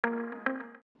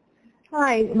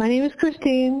Hi, my name is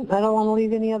Christine. I don't want to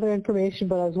leave any other information,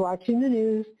 but I was watching the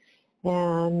news,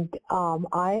 and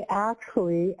I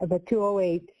actually, the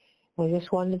 208, I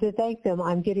just wanted to thank them.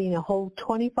 I'm getting a whole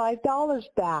 $25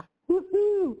 back.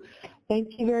 Woohoo!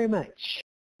 Thank you very much.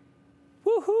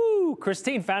 Woohoo!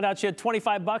 Christine found out she had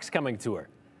 25 bucks coming to her.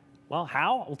 Well,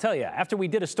 how? I'll tell you. After we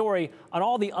did a story on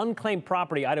all the unclaimed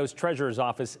property Idaho's Treasurer's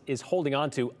Office is holding on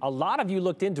to, a lot of you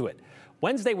looked into it.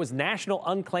 Wednesday was National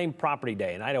Unclaimed Property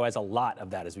Day, and Idaho has a lot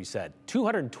of that, as we said,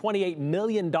 $228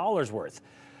 million worth.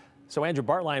 So Andrew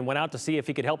Bartline went out to see if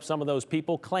he could help some of those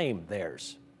people claim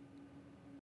theirs.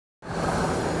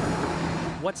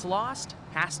 What's lost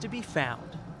has to be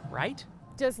found, right?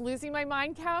 Does losing my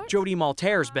mind count? Jody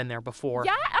Maltaire's been there before.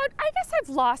 Yeah, I guess I've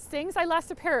lost things. I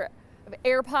lost a pair of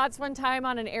AirPods one time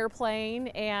on an airplane,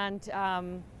 and,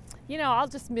 you know, I'll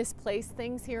just misplace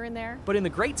things here and there. But in the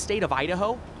great state of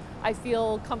Idaho, I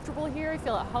feel comfortable here. I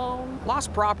feel at home.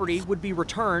 Lost property would be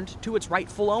returned to its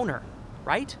rightful owner,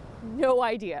 right? No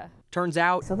idea. Turns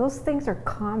out, so those things are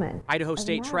common. Idaho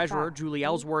State Treasurer Julie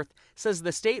Ellsworth says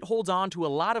the state holds on to a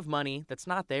lot of money that's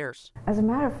not theirs. As a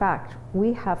matter of fact,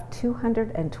 we have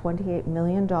 $228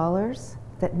 million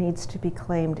that needs to be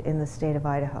claimed in the state of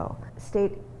Idaho.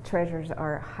 State treasurers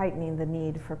are heightening the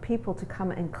need for people to come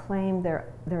and claim their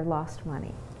lost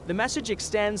money. The message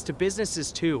extends to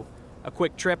businesses too. A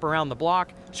quick trip around the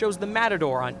block shows the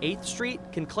Matador on 8th Street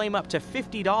can claim up to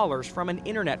 $50 from an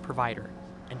internet provider.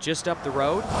 And just up the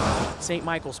road, St.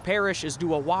 Michael's Parish is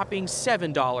due a whopping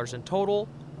 $7 in total,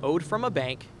 owed from a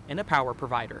bank and a power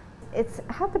provider. It's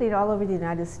happening all over the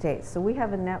United States, so we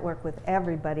have a network with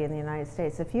everybody in the United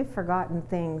States. If you've forgotten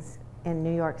things in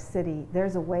New York City,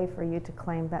 there's a way for you to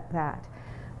claim that.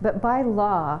 But by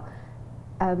law,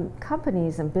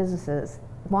 companies and businesses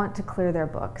want to clear their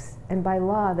books, and by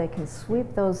law they can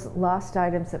sweep those lost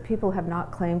items that people have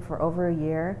not claimed for over a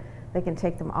year. They can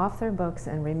take them off their books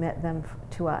and remit them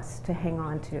to us to hang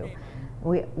on to.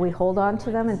 We hold on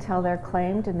to them until they're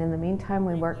claimed, and in the meantime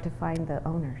we work to find the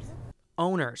owners.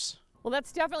 Owners. Well,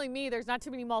 that's definitely me. There's not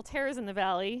too many Maltairs in the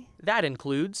valley. That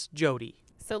includes Jody.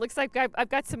 So it looks like I've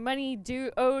got some money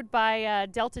owed by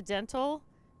Delta Dental,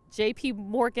 JP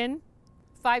Morgan,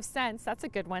 5 cents. That's a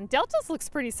good one. Delta's looks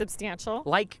pretty substantial.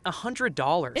 Like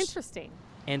 $100. Interesting.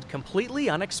 And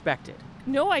completely unexpected.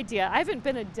 No idea. I haven't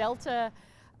been a Delta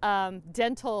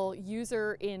dental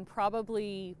user in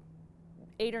probably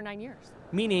 8 or 9 years.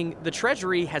 Meaning the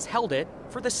Treasury has held it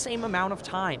for the same amount of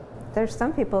time. There's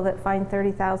some people that find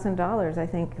 $30,000. I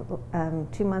think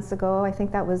 2 months ago, I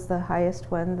think that was the highest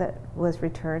one that was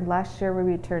returned. Last year we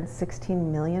returned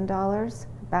 $16 million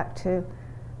back to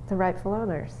the rightful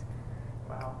owners.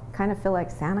 Wow. Kind of feel like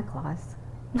Santa Claus.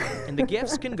 And the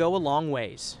gifts can go a long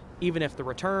ways, even if the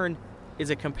return is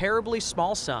a comparably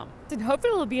small sum. And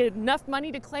hopefully it'll be enough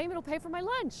money to claim it'll pay for my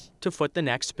lunch. To foot the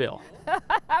next bill.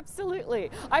 Absolutely.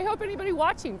 I hope anybody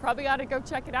watching probably ought to go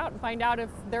check it out and find out if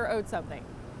they're owed something.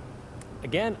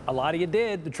 Again, a lot of you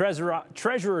did. The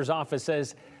Treasurer's Office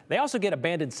says they also get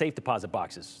abandoned safe deposit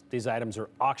boxes. These items are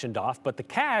auctioned off, but the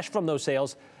cash from those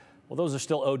sales, well, those are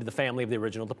still owed to the family of the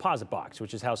original deposit box,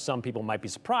 which is how some people might be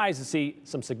surprised to see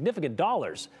some significant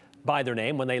dollars by their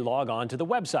name when they log on to the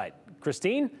website.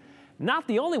 Christine, not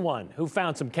the only one who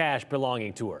found some cash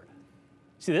belonging to her.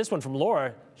 See this one from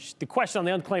Laura. The question on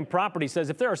the unclaimed property says,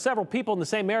 if there are several people in the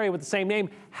same area with the same name,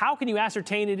 how can you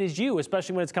ascertain it is you,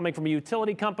 especially when it's coming from a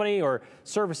utility company or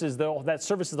services that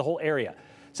services the whole area?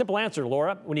 Simple answer,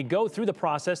 Laura. When you go through the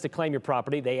process to claim your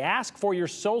property, they ask for your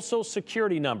social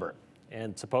security number.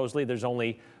 And supposedly there's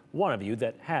only one of you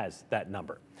that has that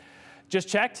number. Just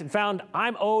checked and found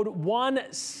I'm owed 1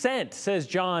 cent, says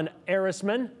John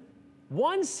Erisman.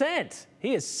 1 cent.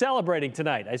 He is celebrating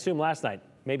tonight. I assume last night.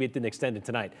 Maybe it didn't extend to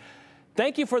tonight.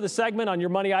 Thank you for the segment on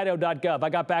yourmoneyidaho.gov. I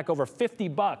got back over 50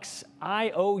 bucks.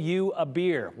 I owe you a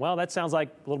beer. Well, that sounds like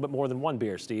a little bit more than one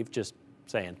beer, Steve. Just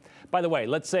saying. By the way,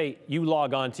 let's say you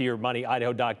log on to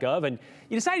yourmoneyidaho.gov and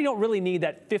you decide you don't really need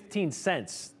that 15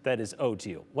 cents that is owed to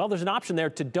you. Well, there's an option there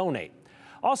to donate.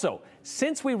 Also,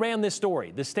 since we ran this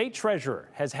story, the state treasurer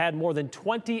has had more than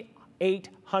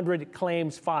 2,800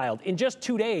 claims filed in just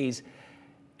 2 days,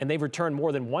 and they've returned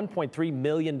more than $1.3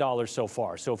 million so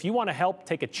far. So if you want to help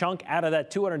take a chunk out of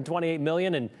that $228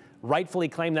 million and rightfully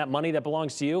claim that money that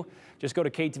belongs to you, just go to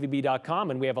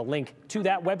ktvb.com, and we have a link to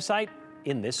that website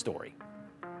in this story.